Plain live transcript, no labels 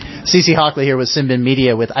CC Hockley here with Simbin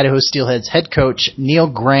Media with Idaho Steelheads head coach Neil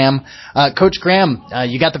Graham. Coach Graham,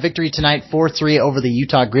 you got the victory tonight, 4-3 over the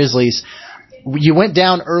Utah Grizzlies. You went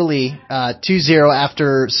down early, 2-0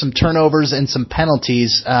 after some turnovers and some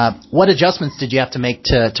penalties. What adjustments did you have to make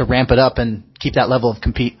to ramp it up and keep that level of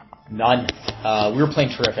compete? None. We were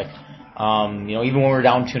playing terrific. Even when we were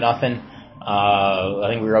down 2-0, I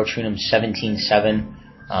think we were out shooting them 17-7.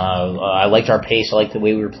 I liked our pace. I liked the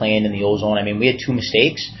way we were playing in the O-zone. I mean, we had 2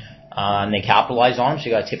 mistakes, and they capitalized on them, so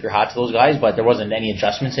you got to tip your hat to those guys, but there wasn't any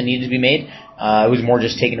adjustments that needed to be made. It was more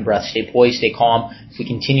just taking a breath, stay poised, stay calm. If we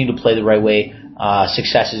continue to play the right way,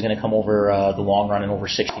 success is going to come over the long run in over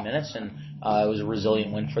 60 minutes, and it was a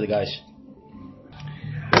resilient win for the guys.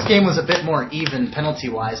 This game was a bit more even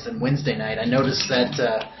penalty-wise than Wednesday night. I noticed that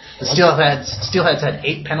the Steelheads had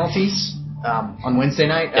 8 penalties on Wednesday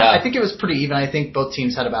night. Yeah. I think it was pretty even. I think both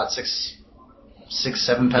teams had about 6,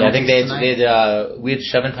 7 penalties. Yeah, I think tonight. we had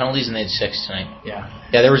 7 penalties and they had 6 tonight. Yeah.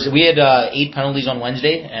 We had 8 penalties on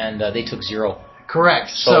Wednesday and they took 0. Correct.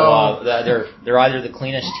 So they're either the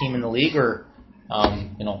cleanest team in the league or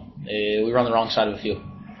we were on the wrong side of a few.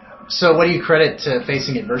 So what do you credit to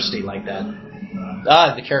facing adversity like that?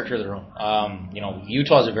 The character of the room.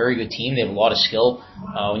 Utah is a very good team. They have a lot of skill.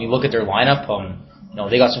 When you look at their lineup,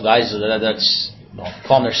 they got some guys that's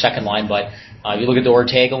call them their second line, but if you look at the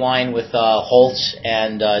Ortega line with Holtz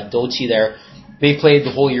and Doty there, they played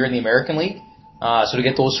the whole year in the American League. So to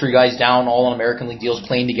get those 3 guys down, all on American League deals,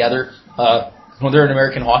 playing together, they're an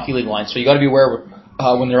American Hockey League line. So you got to be aware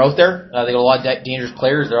when they're out there. They got a lot of dangerous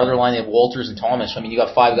players. Their other line, they have Walters and Thomas. I mean, you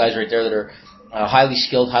got 5 guys right there that are highly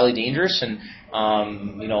skilled, highly dangerous, and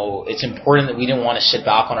it's important that we didn't want to sit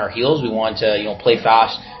back on our heels. We wanted to play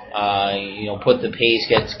fast. Put the pace,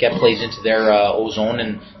 get plays into their O-zone,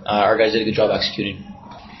 and our guys did a good job executing.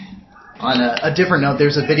 On a different note,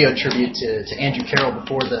 there's a video tribute to Andrew Carroll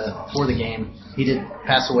before the game. He did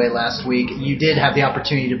pass away last week. You did have the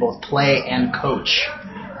opportunity to both play and coach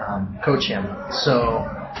him. So,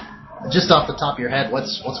 just off the top of your head,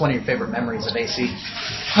 what's one of your favorite memories of AC?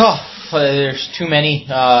 Oh, there's too many.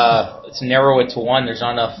 Let's narrow it to one. There's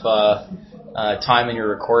not enough time in your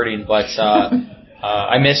recording, but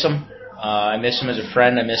I miss him. I miss him as a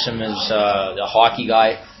friend. I miss him as a hockey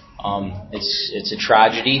guy. It's a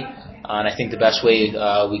tragedy, and I think the best way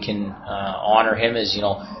we can honor him is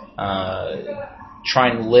try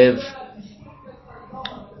and live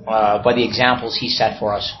by the examples he set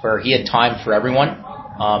for us, where he had time for everyone,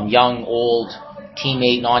 young, old,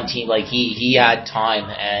 teammate, non-team. Like he had time,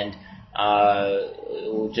 and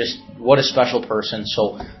just what a special person.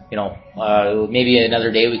 So maybe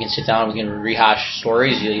another day we can sit down, we can rehash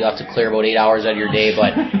stories. You have to clear about 8 hours out of your day,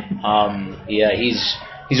 but he's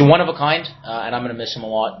a one of a kind, and I'm going to miss him a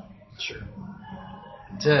lot. Sure.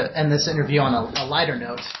 To end this interview on a lighter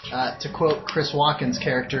note, to quote Chris Walken's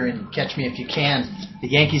character in Catch Me If You Can, the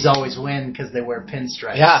Yankees always win because they wear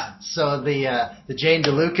pinstripes. Yeah. So the Jayden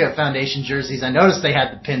DeLuca Foundation jerseys, I noticed they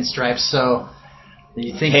had the pinstripes. So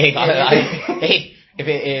you think? Hey,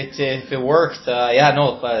 if it worked,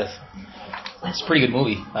 it's a pretty good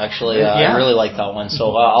movie actually. I really like that one.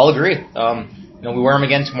 So I'll agree. We wear them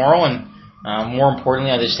again tomorrow, and more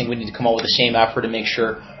importantly, I just think we need to come out with the same effort to make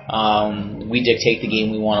sure we dictate the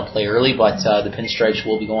game we want to play early, but the pinstripes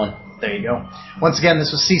will be going. There you go. Once again,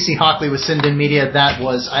 this was CC Hockley with Simbin Media. That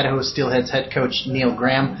was Idaho Steelheads head coach Neil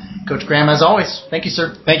Graham. Coach Graham, as always, thank you,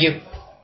 sir. Thank you.